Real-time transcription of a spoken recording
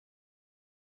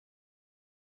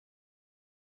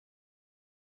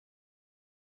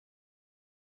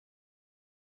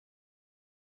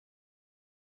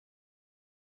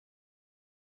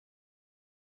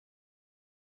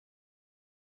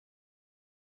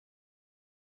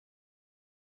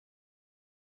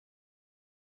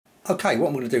Okay, what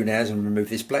I'm going to do now is I'm going to remove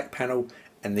this black panel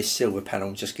and this silver panel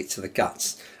and just get to the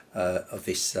guts of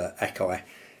this Akai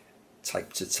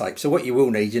tape to tape. So what you will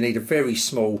need, you need a very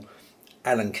small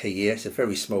Allen key here. It's a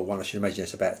very small one. I should imagine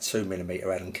it's about a 2mm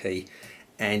Allen key,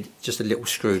 and just a little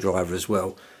screwdriver as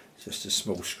well. Just a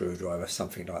small screwdriver,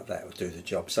 something like that will do the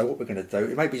job. So what we're going to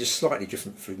do, it may be just slightly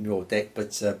different from your deck,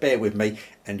 but bear with me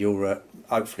and you'll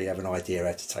hopefully have an idea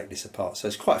how to take this apart. So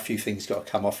there's quite a few things got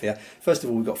to come off here. First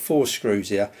of all, we've got 4 screws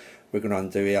here we're going to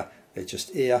undo here. They're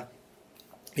just here,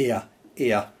 here,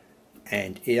 here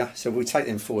and here. So we'll take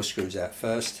them 4 screws out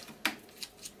first.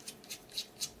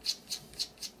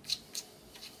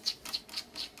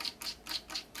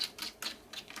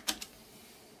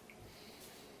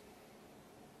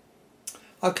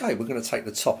 Okay, we're going to take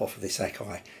the top off of this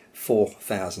Akai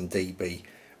 4000 dB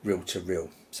reel to reel.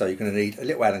 So you're going to need a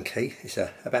little Allen key. It's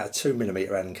about a 2mm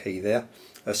Allen key there.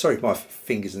 Sorry if my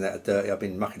fingers and that are dirty. I've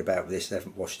been mucking about with this and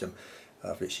haven't washed them.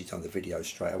 I've literally done the video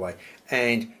straight away.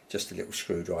 And just a little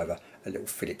screwdriver, a little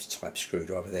Phillips type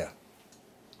screwdriver there.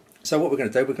 So what we're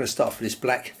going to do, we're going to start with this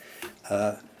black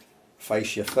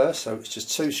fascia first. So it's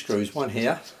just 2 screws, one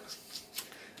here.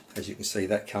 As you can see,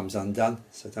 that comes undone,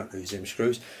 so don't lose them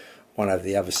screws. One over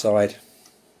the other side.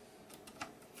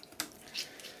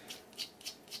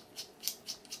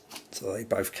 So they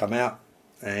both come out,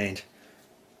 and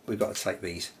we've got to take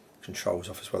these controls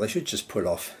off as well. They should just pull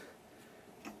off.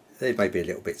 They may be a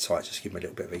little bit tight, just give them a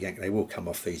little bit of a yank. They will come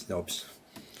off, these knobs.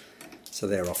 So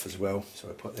they're off as well, so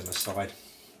we'll put them aside.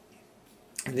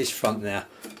 And this front now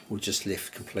will just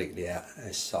lift completely out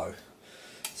as so.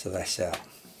 So that's out.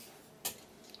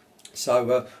 So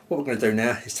what we're going to do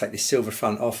now is take this silver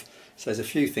front off. So there's a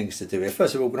few things to do here.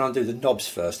 First of all, we're going to undo the knobs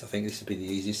first. I think this will be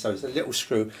the easiest. So there's a little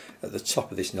screw at the top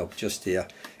of this knob just here.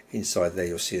 Inside there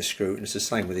you'll see a screw, and it's the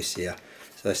same with this here.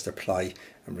 So that's the play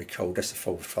and record, that's the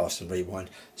forward, fast and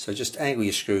rewind. So just angle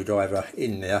your screwdriver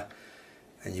in there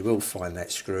and you will find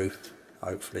that screw,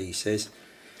 hopefully, he says.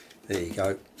 There you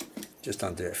go. Just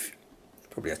undo it,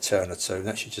 probably a turn or two.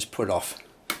 That should just pull off.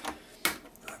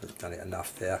 I haven't done it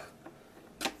enough there.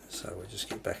 So we'll just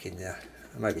get back in there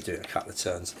and maybe do it a couple of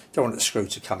turns. Don't want the screw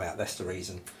to come out, that's the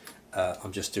reason.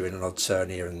 I'm just doing an odd turn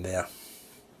here and there.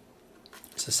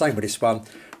 It's the same with this one,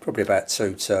 probably about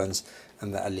 2 turns,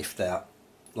 and that'll lift out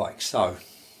like so.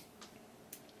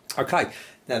 Okay,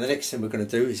 now the next thing we're going to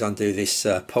do is undo this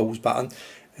pause button,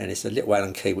 and it's a little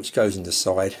Allen key which goes in the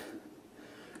side.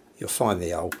 You'll find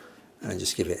the hole and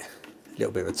just give it a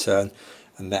little bit of a turn,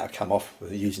 and that'll come off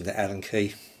with using the Allen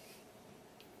key.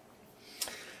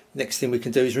 Next thing we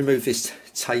can do is remove this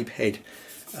tape head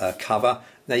cover.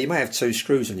 Now you may have 2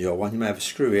 screws on your one. You may have a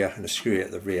screw here and a screw here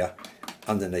at the rear,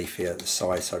 underneath here at the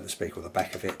side, so to speak, or the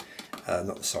back of it.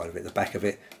 Not the side of it, the back of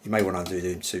it. You may want to undo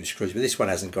them 2 screws, but this one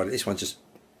hasn't got it. This one just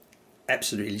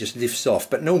absolutely just lifts off.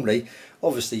 But normally,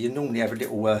 obviously, you normally have a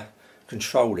little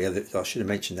control here. That I should have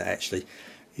mentioned that actually.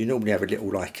 You normally have a little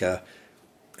like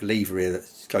lever here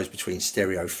that goes between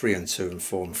stereo 3 and 2 and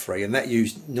 4 and 3, and that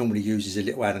normally uses a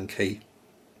little Allen key.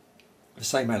 The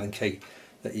same Allen key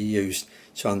that you used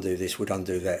to undo this would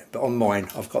undo that, but on mine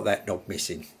I've got that knob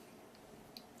missing.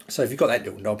 So if you've got that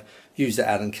little knob, use the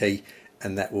Allen key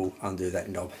and that will undo that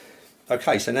knob.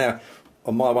 Okay, so now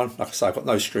on my one, like I say, I've got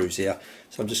no screws here,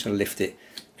 so I'm just going to lift it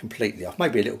completely off.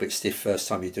 Maybe a little bit stiff first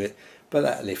time you do it, but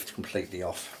that'll lift completely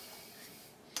off.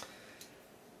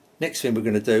 Next thing we're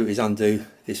going to do is undo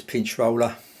this pinch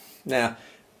roller. Now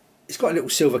it's got a little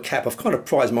silver cap. I've kind of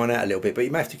prized mine out a little bit, but you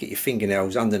may have to get your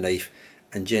fingernails underneath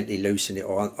and gently loosen it,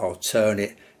 or I'll turn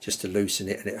it just to loosen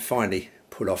it, and it'll finally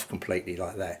pull off completely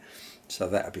like that. So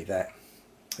that'll be that.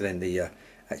 And then the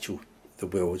the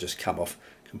wheel will just come off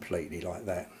completely like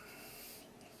that.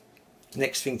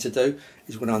 Next thing to do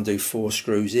is we're going to undo 4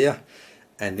 screws here,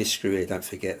 and this screw here, don't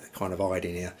forget, the kind of eyed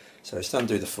in here. So let's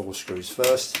undo the 4 screws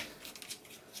first.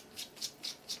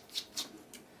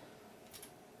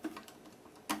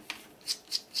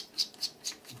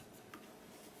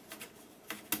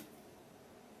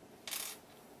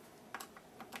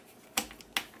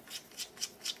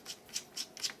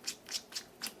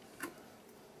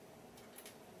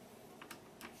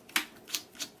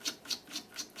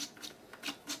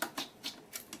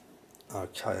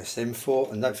 Okay, that's them 4,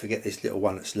 and don't forget this little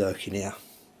one that's lurking here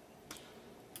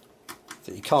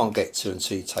that you can't get to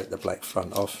until you take the black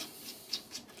front off.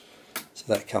 So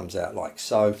that comes out like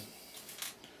so,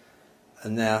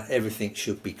 and now everything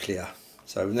should be clear.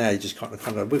 So now you just kind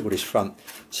of wiggle this front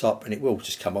top, and it will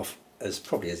just come off as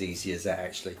probably as easy as that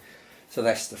actually. So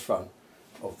that's the front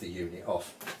of the unit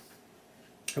off,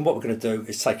 and what we're going to do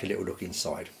is take a little look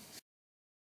inside.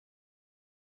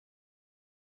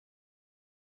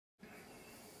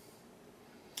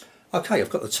 Okay, I've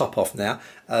got the top off now.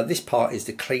 This part is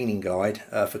the cleaning guide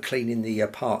for cleaning the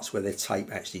parts where the tape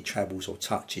actually travels or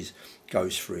touches,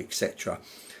 goes through, etc.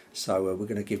 So we're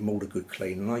going to give them all a good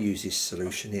clean, and I use this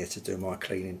solution here to do my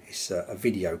cleaning. It's a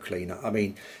video cleaner. I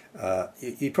mean,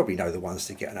 you probably know the ones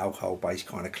to get an alcohol based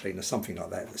kind of cleaner, something like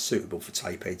that that's suitable for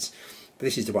tape heads. But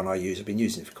this is the one I use. I've been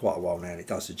using it for quite a while now and it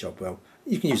does the job well.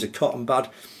 You can use a cotton bud,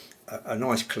 a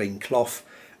nice clean cloth,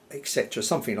 etc.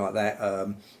 Something like that,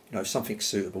 you know, something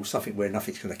suitable, something where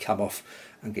nothing's going to come off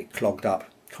and get clogged up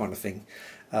kind of thing.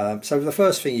 So the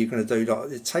first thing you're going to do, like,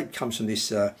 the tape comes from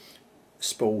this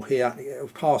spool here. It'll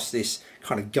pass this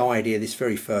kind of guide here, this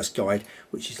very first guide,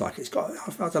 which is like, it's got,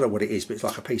 I don't know what it is, but it's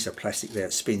like a piece of plastic there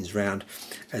that spins round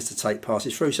as the tape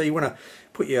passes through. So you want to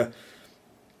put your,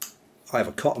 I have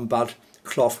a cotton bud,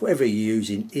 cloth, whatever you're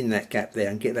using, in that gap there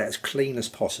and get that as clean as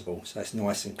possible, so that's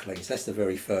nice and clean. So that's the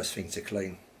very first thing to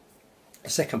clean. The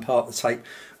second part of the tape,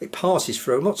 it passes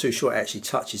through. I'm not too sure it actually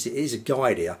touches it. It is a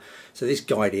guide here, so this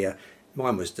guide here,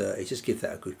 mine was dirty, just give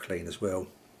that a good clean as well.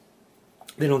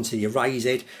 Then onto the erase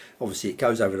head, obviously it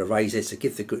goes over the erase head, so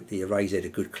give the erase head a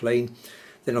good clean.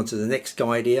 Then onto the next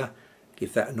guide here,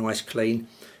 give that a nice clean.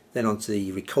 Then onto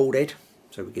the record head,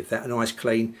 so we give that a nice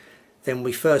clean. Then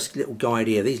we first little guide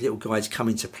here, these little guides come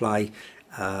into play,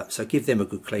 so give them a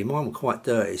good clean. Mine were quite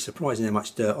dirty, surprising how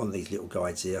much dirt on these little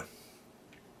guides here.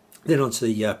 Then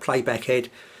onto the playback head,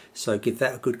 so give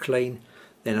that a good clean.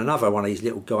 Then another one of these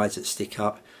little guides that stick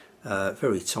up,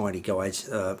 very tiny guides,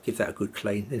 give that a good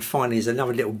clean. Then finally there's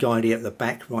another little guide here at the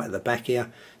back, right at the back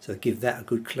here, so give that a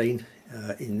good clean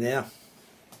in there.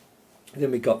 And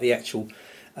then we've got the actual,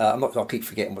 I keep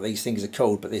forgetting what these things are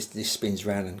called, but this spins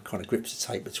around and kind of grips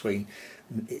the tape between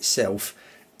itself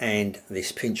and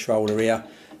this pinch roller here.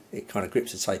 It kind of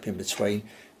grips the tape in between.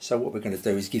 So what we're going to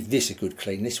do is give this a good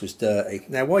clean. This was dirty.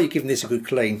 Now while you're giving this a good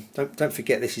clean, don't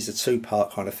forget this is a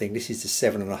 2-part kind of thing. This is the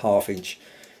 7.5 inch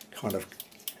kind of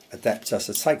adapter.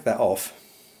 So take that off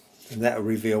and that will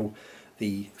reveal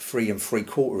the 3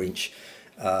 3/4 inch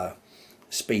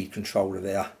speed controller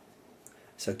there.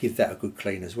 So give that a good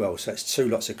clean as well. So it's 2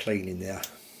 lots of clean in there.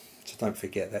 So don't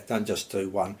forget that. Don't just do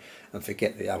one and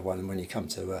forget the other one. And when you come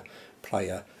to play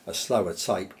a slower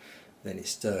tape, then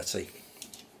it's dirty.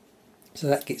 So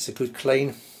that gets a good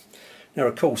clean. Now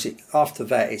of course after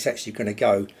that it's actually going to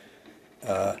go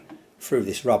through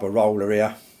this rubber roller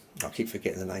here. I keep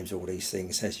forgetting the names of all these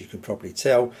things, as you can probably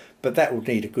tell, but that will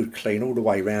need a good clean all the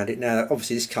way around it. Now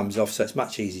obviously this comes off, so it's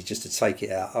much easier just to take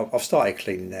it out. I've started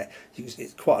cleaning that.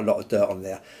 It's quite a lot of dirt on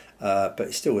there, but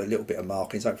it's still a little bit of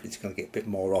markings. Hopefully it's going to get a bit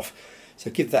more off. So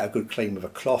give that a good clean with a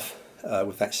cloth,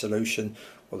 with that solution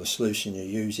or the solution you're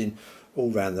using,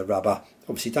 all around the rubber.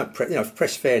 Obviously don't press,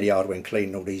 press fairly hard when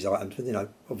cleaning all these items, but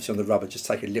obviously on the rubber just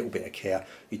take a little bit of care.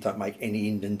 You don't make any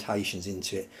indentations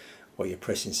into it while you're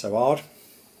pressing so hard.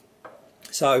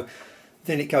 So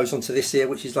then it goes on to this here,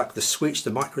 which is like the switch,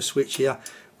 the micro switch here,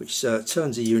 which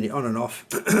turns the unit on and off.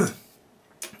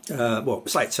 Well,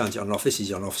 say it turns it on and off. This is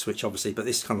the on off switch obviously, but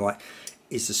this kind of like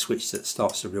is the switch that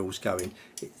starts the reels going.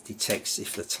 It detects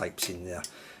if the tape's in there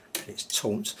and it's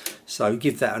taut. So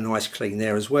give that a nice clean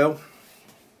there as well.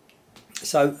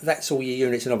 So that's all your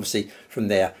units, and obviously from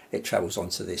there it travels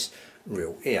onto this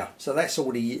reel here. So that's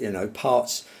all the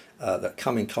parts that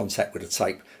come in contact with the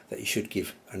tape that you should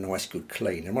give a nice good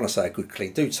clean. And when I say a good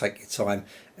clean, do take your time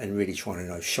and really try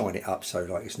to shine it up so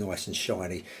like it's nice and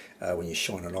shiny when you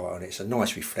shine a light on it. It's a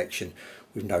nice reflection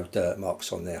with no dirt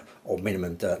marks on there, or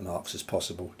minimum dirt marks as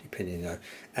possible, depending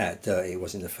how dirty it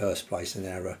was in the first place and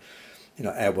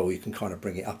how well you can kind of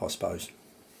bring it up, I suppose.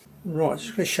 Right,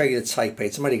 just going to show you the tape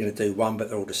heads. I'm only going to do one, but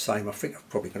they're all the same. I think I'm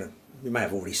probably going to, you may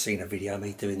have already seen a video of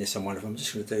me doing this on one of them. I'm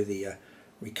just going to do the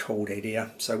record head here.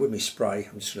 So with my spray,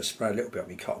 I'm just going to spray a little bit on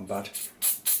my cotton bud.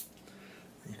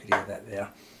 You can hear that there.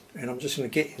 And I'm just going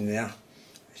to get in there.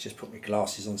 Let's just put my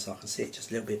glasses on so I can see it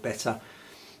just a little bit better.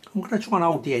 I'm going to try and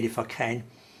hold the head if I can,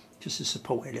 just to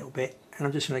support it a little bit. And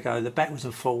I'm just going to go the backwards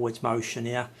and forwards motion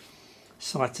here,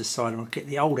 side to side. And I'll get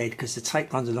the old head because the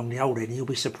tape runs along the old head, and you'll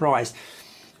be surprised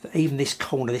that even this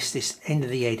corner, this end of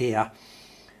the head here,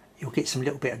 you'll get some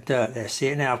little bit of dirt there. See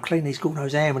it now? I've cleaned these God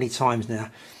knows how many times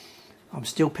now. I'm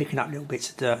still picking up little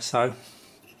bits of dirt, so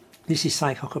this is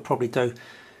something I could probably do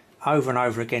over and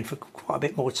over again for quite a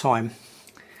bit more time,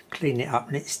 cleaning it up,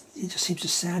 and it just seems to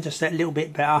sound just that little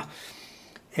bit better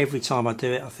every time I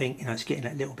do it. I think it's getting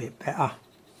that little bit better.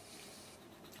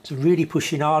 So really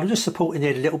pushing hard. I'm just supporting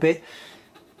it a little bit.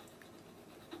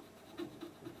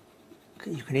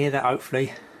 You can hear that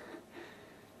hopefully.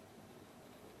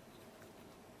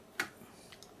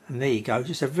 And there you go,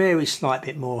 just a very slight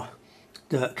bit more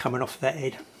dirt coming off that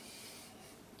head.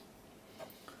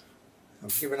 I'll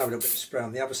give another little bit of spray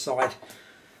on the other side.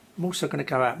 I'm also going to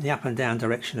go out in the up and down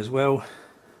direction as well.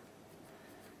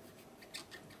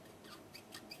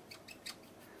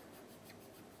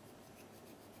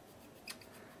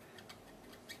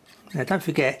 Now don't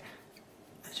forget,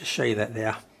 let's just show you that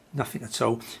there, nothing at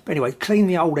all. But anyway, clean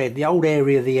the old head, the old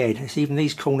area of the head. It's even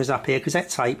these corners up here, because that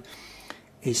tape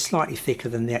is slightly thicker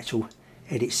than the actual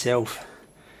head itself.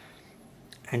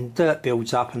 And dirt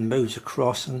builds up and moves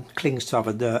across and clings to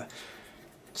other dirt.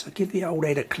 So give the old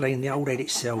head a clean, the old head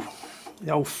itself,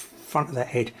 the old front of that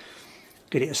head.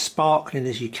 Get it as sparkling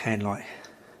as you can, like.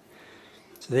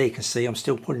 So there you can see I'm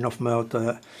still pulling off my old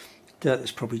dirt. Dirt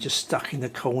that's probably just stuck in the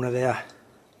corner there.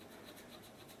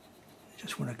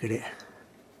 Just want to get it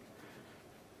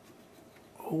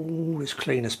all as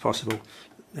clean as possible.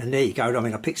 And there you go. I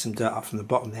mean, I picked some dirt up from the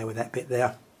bottom there with that bit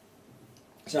there.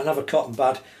 So another cotton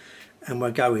bud, and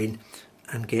we'll go in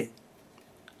and get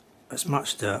as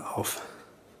much dirt off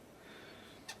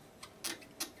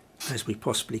as we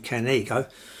possibly can. There you go.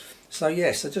 So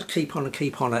yeah, so just keep on and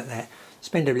keep on at that.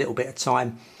 Spend a little bit of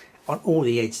time on all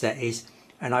the heads, that is,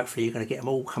 and hopefully you're going to get them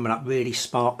all coming up really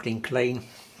sparkling clean.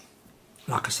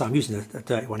 Like I say, I'm using a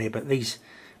dirty one here, but these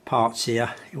parts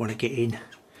here, you want to get in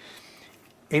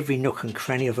every nook and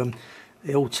cranny of them.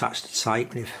 They all touch the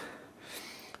tape, and if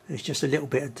there's just a little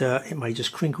bit of dirt, it may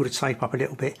just crinkle the tape up a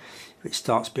little bit. If it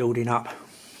starts building up,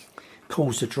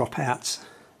 cause the dropouts,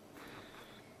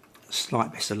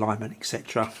 slight misalignment,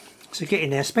 etc. So get in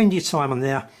there, spend your time on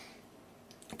there,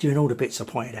 doing all the bits I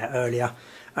pointed out earlier,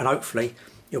 and hopefully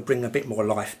you'll bring a bit more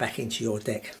life back into your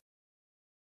deck.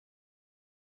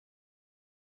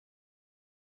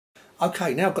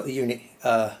 Okay, now I've got the unit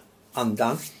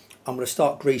undone. I'm going to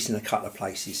start greasing a couple of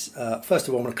places. First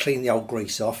of all, I'm going to clean the old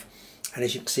grease off, and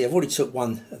as you can see, I've already took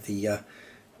one of the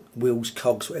wheels,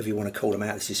 cogs, whatever you want to call them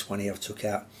out. This is one here I've took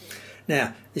out.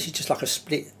 Now, this is just like a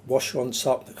split washer on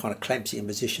top that kind of clamps it in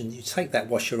position. You take that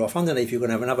washer off. Underneath, you're going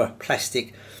to have another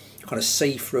plastic, kind of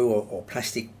see-through or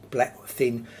plastic, black,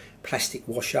 thin plastic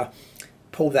washer.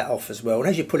 Pull that off as well. And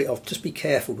as you pull it off, just be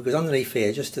careful, because underneath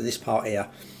here, just to this part here,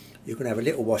 you're going to have a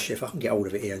little washer, if I can get hold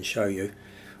of it here and show you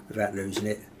without losing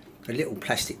it, a little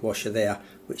plastic washer there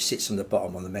which sits on the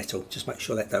bottom on the metal. Just make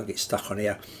sure that don't get stuck on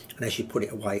here, and as you put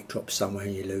it away it drops somewhere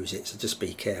and you lose it, so just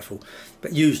be careful.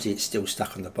 But usually it's still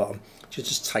stuck on the bottom, so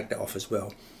just take that off as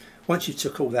well. Once you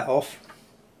took all that off,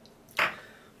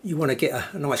 you want to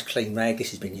get a nice clean rag. This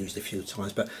has been used a few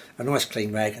times, but a nice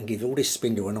clean rag, and give all this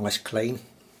spindle a nice clean.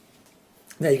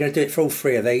 Now you're going to do it for all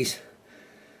three of these.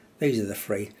 These are the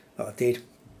three that I did.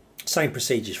 Same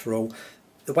procedures for all.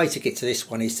 The way to get to this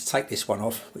one is to take this one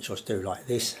off, which I'll do like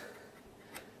this.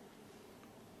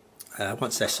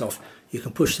 Once that's off, you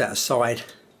can push that aside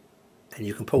and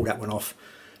you can pull that one off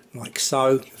like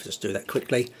so. Just do that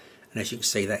quickly, and as you can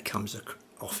see, that comes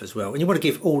off as well. And you want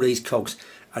to give all these cogs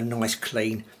a nice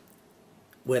clean,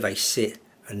 where they sit,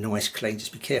 a nice clean.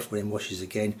 Just be careful with them washers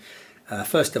again.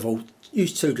 First of all,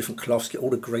 use two different cloths, get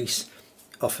all the grease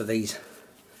off of these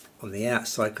on the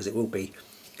outside, because it will be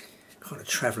kind of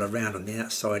travel around on the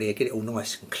outside here. Get it all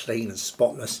nice and clean and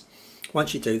spotless.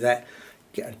 Once you do that,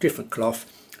 get a different cloth,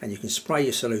 and you can spray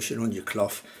your solution on your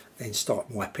cloth, then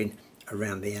start wiping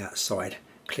around the outside,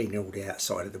 cleaning all the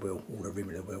outside of the wheel, all the rim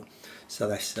of the wheel. So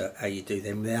that's how you do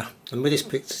them there. And with this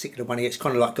particular one here, it's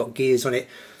kind of like got gears on it.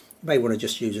 You may want to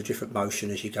just use a different motion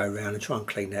as you go around and try and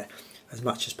clean that as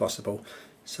much as possible,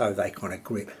 so they kind of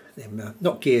grip them.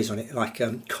 Not gears on it, like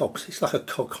cogs. It's like a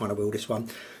cog kind of wheel, this one.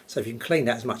 So if you can clean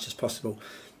that as much as possible,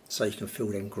 so you can fill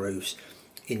them grooves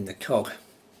in the cog.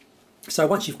 So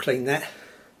once you've cleaned that,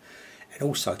 and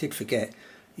also I did forget,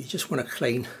 you just want to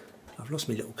clean, I've lost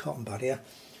my little cotton bud here.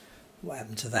 What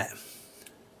happened to that?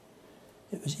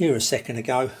 It was here a second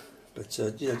ago, but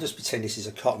you know, just pretend this is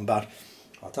a cotton bud.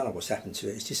 I don't know what's happened to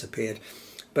it, it's disappeared.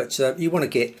 But you want to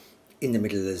get in the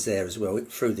middle of this there as well,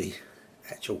 through the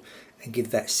actual, and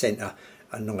give that centre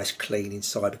a nice clean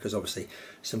inside, because obviously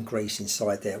some grease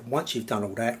inside there. Once you've done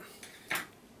all that,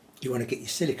 you want to get your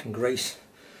silicone grease,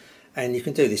 and you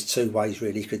can do this two ways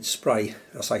really. You could spray,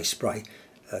 I say spray,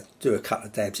 do a couple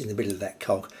of dabs in the middle of that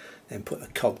cog, then put the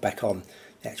cog back on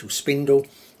the actual spindle,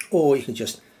 or you can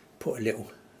just put a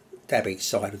little dab each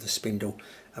side of the spindle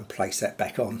and place that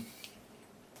back on.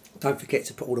 Don't forget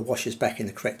to put all the washers back in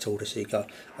the correct order, so you've got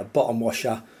a bottom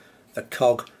washer, the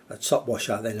cog, a top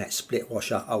washer, then that split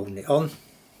washer holding it on.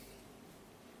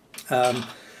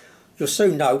 You'll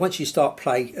soon know, once you start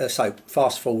play, so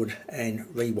fast forward and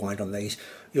rewind on these,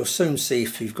 you'll soon see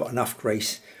if you've got enough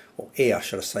grease, or here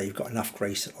should I say, you've got enough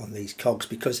grease on these cogs,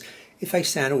 because if they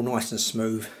sound all nice and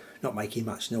smooth, not making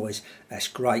much noise, that's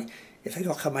great. If they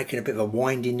look like making a bit of a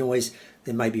winding noise,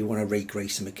 then maybe you want to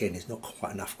re-grease them again. There's not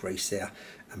quite enough grease there,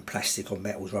 and plastic or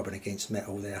metal's rubbing against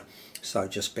metal there, so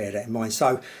just bear that in mind.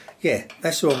 So yeah,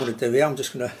 that's all I'm going to do here. I'm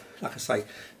just going to, like I say,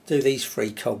 do these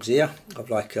 3 cogs here. I'd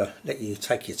like to let you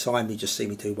take your time. You just see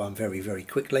me do one very, very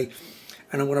quickly.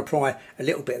 And I'm going to apply a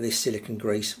little bit of this silicone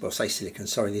grease, well, say silicone,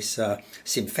 sorry, this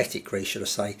synthetic grease, should I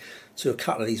say, to a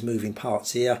couple of these moving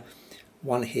parts here.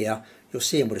 One here, you'll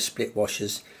see them with the split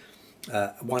washers.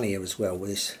 One here as well, where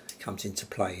this comes into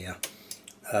play here.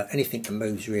 Anything that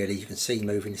moves really, you can see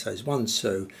moving. So there's 1,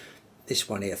 2, this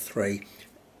one here 3,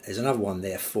 there's another one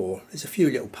there 4. There's a few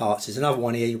little parts. There's another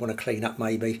one here you want to clean up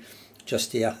maybe,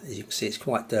 just here. As you can see, it's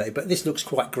quite dirty, but this looks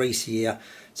quite greasy here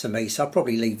to me, so I'll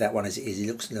probably leave that one as it is. It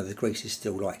looks, you know, the grease is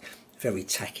still like very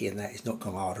tacky, and that is not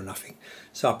gone hard or nothing,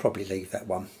 so I'll probably leave that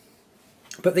one.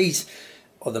 But these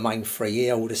are the main 3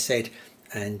 here, I would have said,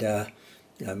 and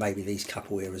you know, maybe these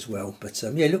couple here as well. But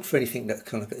yeah, look for anything that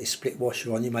kind of got this split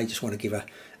washer on. You may just want to give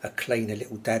a clean, a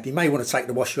little dab. You may want to take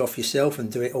the washer off yourself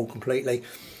and do it all completely,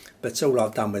 but all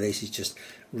I've done with this is just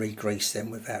re-grease them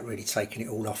without really taking it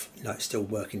all off. You know, it's still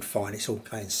working fine, it's all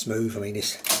going smooth. I mean,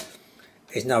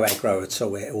 there's no aggro at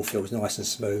all. It all feels nice and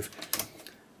smooth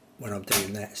when I'm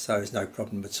doing that, so there's no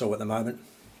problem at all at the moment.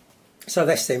 So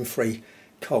that's them 3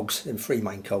 cogs, them 3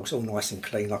 main cogs, all nice and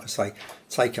clean. Like I say,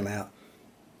 take them out.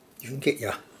 You can get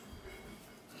your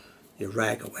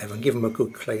rag or whatever and give them a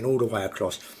good clean all the way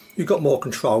across. You've got more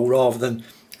control rather than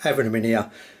having them in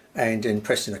here and then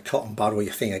pressing a cotton bud or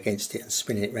your thing against it and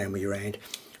spinning it around with your hand.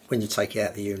 When you take it out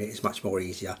of the unit, it's much more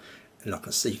easier. And like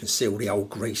I see, you can see all the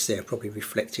old grease there probably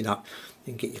reflecting up.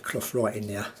 You can get your cloth right in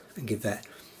there and give that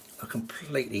a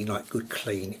completely like good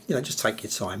clean. You know, just take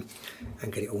your time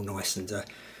and get it all nice and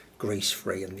grease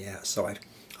free on the outside.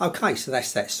 Okay, so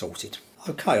that's that sorted.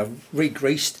 Okay, I've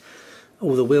re-greased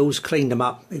all the wheels, cleaned them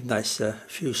up, even though it's a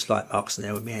few slight marks in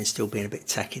there with my hand still being a bit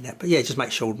tacky in that. But yeah, just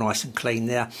make sure all nice and clean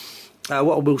there.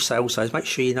 What I will say also is make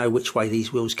sure you know which way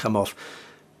these wheels come off.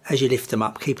 As you lift them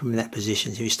up, keep them in that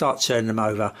position. If you start turning them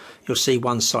over, you'll see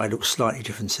one side looks slightly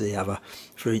different to the other.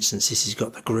 For instance, this has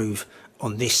got the groove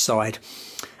on this side,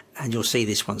 and you'll see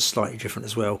this one's slightly different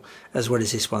as well as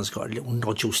this one's got a little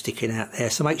nodule sticking out there.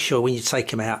 So make sure when you take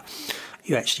them out,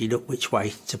 you actually look which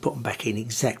way to put them back in,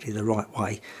 exactly the right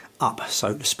way up,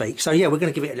 so to speak. So yeah, we're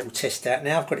going to give it a little test out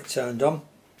now. I've got it turned on.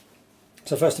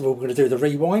 So first of all, we're going to do the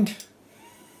rewind.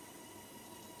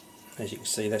 As you can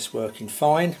see, that's working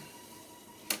fine.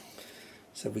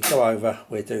 So we go over,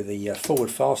 we'll do the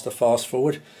forward fast, or fast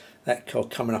forward, that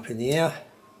cog coming up in the air.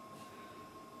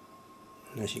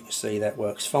 And as you can see, that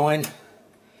works fine.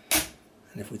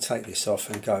 And if we take this off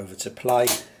and go over to play,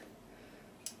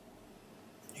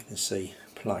 you can see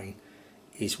playing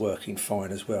is working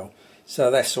fine as well.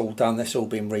 So that's all done, that's all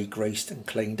been re-greased and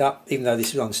cleaned up. Even though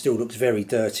this one still looks very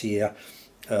dirty here,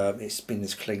 it's been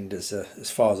as cleaned as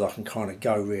far as I can kind of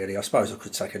go really. I suppose I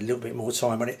could take a little bit more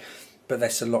time on it, but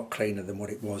that's a lot cleaner than what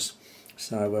it was.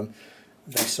 So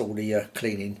that's all the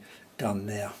cleaning done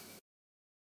now.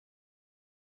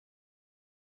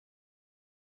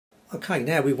 Okay,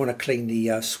 now we want to clean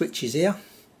the switches here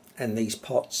and these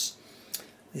pots,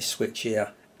 this switch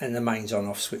here, and the mains on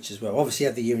off switch as well. Obviously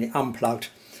have the unit unplugged,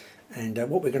 and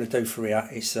what we're going to do for here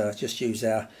is just use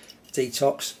our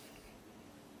detox.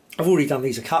 I've already done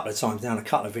these a couple of times now in a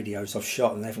couple of videos I've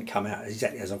shot, and they haven't come out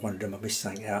exactly as I wanted them. I missed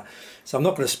something out, so I'm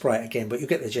not going to spray it again, but you'll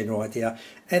get the general idea.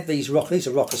 Add these these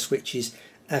are rocker switches,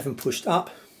 have them pushed up,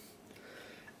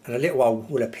 and a little hole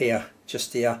will appear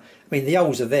just here. I mean, the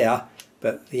holes are there,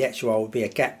 but the actual hole will be a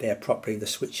gap there properly. The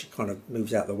switch kind of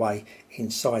moves out of the way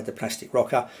inside the plastic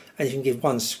rocker, and you can give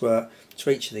one squirt to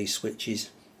each of these switches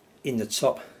in the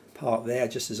top part there,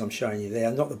 just as I'm showing you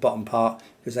there, not the bottom part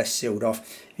because that's sealed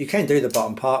off. You can do the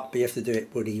bottom part, but you have to do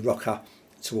it with the rocker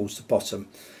towards the bottom.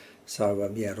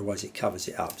 So yeah, otherwise it covers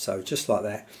it up. So just like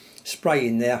that, spray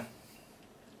in there,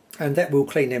 and that will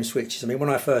clean them switches. I mean, when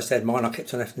I first had mine, I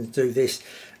kept on having to do this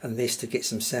and this to get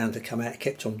some sound to come out. It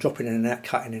kept on dropping in and out,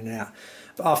 cutting in and out.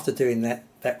 But after doing that,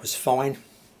 that was fine.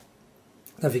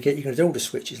 Don't forget, you're going to do all the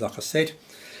switches like I said.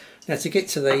 Now to get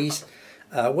to these,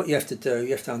 what you have to do,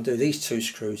 you have to undo these 2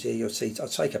 screws here. You'll see, I'll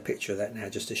take a picture of that now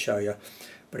just to show you.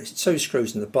 But it's 2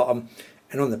 screws in the bottom,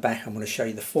 and on the back I'm going to show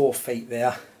you the 4 feet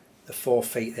there. The 4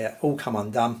 feet there all come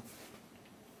undone,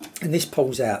 and this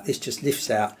pulls out. This just lifts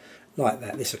out like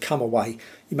that. This will come away.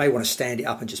 You may want to stand it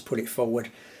up and just put it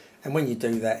forward, and when you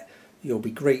do that, you'll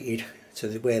be greeted to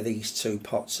where these 2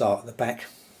 pots are at the back.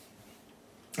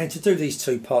 And to do these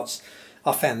 2 pots,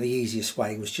 I found the easiest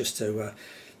way was just to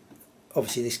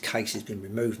obviously this case has been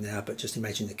removed now, but just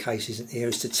imagine the case isn't here,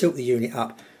 is to tilt the unit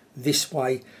up this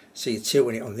way, so you're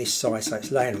tilting it on this side so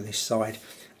it's laying on this side,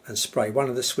 and spray one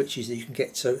of the switches that you can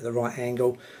get to at the right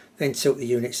angle, then tilt the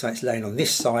unit so it's laying on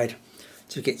this side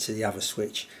to get to the other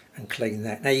switch and clean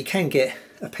that. Now you can get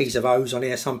a piece of hose on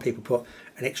here. Some people put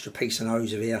an extra piece of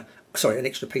hose of here, sorry, an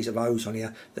extra piece of hose on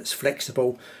here that's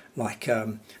flexible, like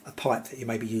a pipe that you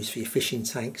maybe use for your fishing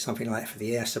tank, something like that for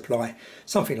the air supply,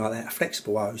 something like that, a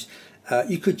flexible hose.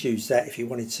 You could use that if you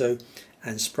wanted to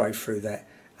and spray through that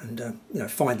and you know,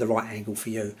 find the right angle for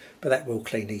you, but that will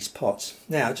clean these pots.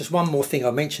 Now just one more thing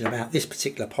I mentioned about this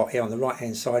particular pot here on the right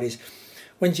hand side is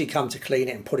when you come to clean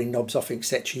it and putting knobs off,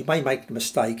 etc., you may make the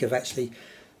mistake of actually,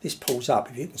 this pulls up,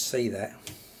 if you can see that,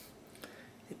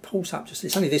 it pulls up, just,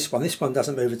 it's only this one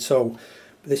doesn't move at all,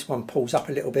 but this one pulls up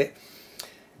a little bit,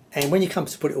 and when you come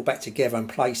to put it all back together and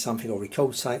play something or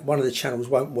record something, one of the channels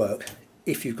won't work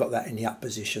if you've got that in the up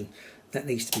position. That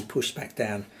needs to be pushed back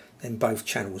down, then both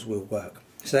channels will work.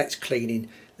 So that's cleaning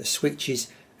the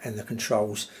switches and the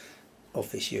controls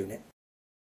of this unit.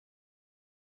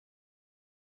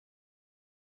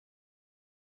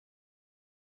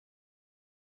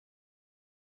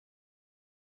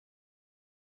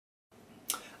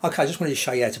 Okay, I just wanted to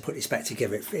show you how to put this back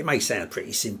together. It may sound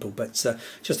pretty simple, but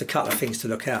just a couple of things to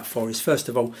look out for is, first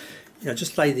of all, you know,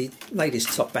 just lay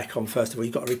this top back on. First of all,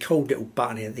 you've got a record little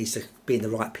button here that needs to be in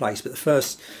the right place. But the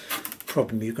first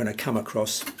problem you're going to come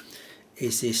across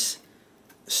is this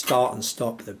start and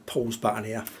stop, the pause button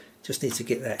here. Just need to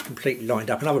get that completely lined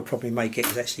up. Another problem you may get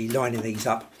is actually lining these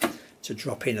up to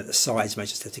drop in at the sides. You may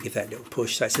just have to give that little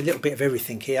push. So it's a little bit of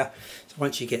everything here. So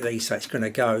once you get these, so it's going to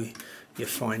go, you'll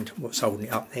find what's holding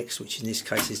it up next, which in this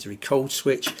case is the record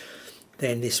switch.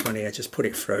 Then this one here, just put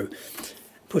it through,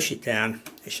 push it down.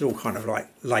 It should all kind of like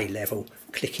lay level,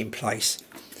 click in place.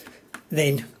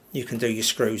 Then you can do your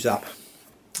screws up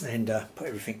and put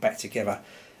everything back together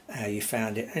how you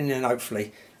found it, and then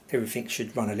hopefully everything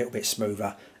should run a little bit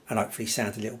smoother and hopefully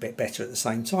sound a little bit better at the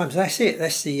same time. So that's it.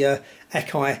 That's the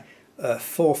Akai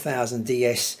 4000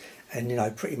 DS, and you know,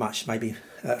 pretty much maybe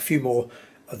a few more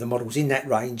of the models in that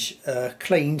range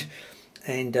cleaned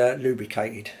and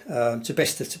lubricated to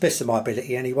best of my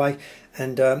ability anyway.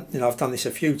 And you know, I've done this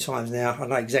a few times now. I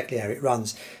know exactly how it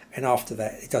runs, and after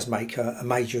that it does make a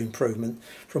major improvement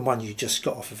from one you just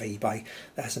got off of eBay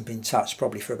that hasn't been touched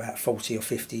probably for about 40 or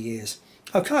 50 years.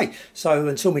 Okay, so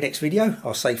until my next video,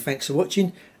 I'll say thanks for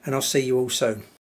watching, and I'll see you all soon.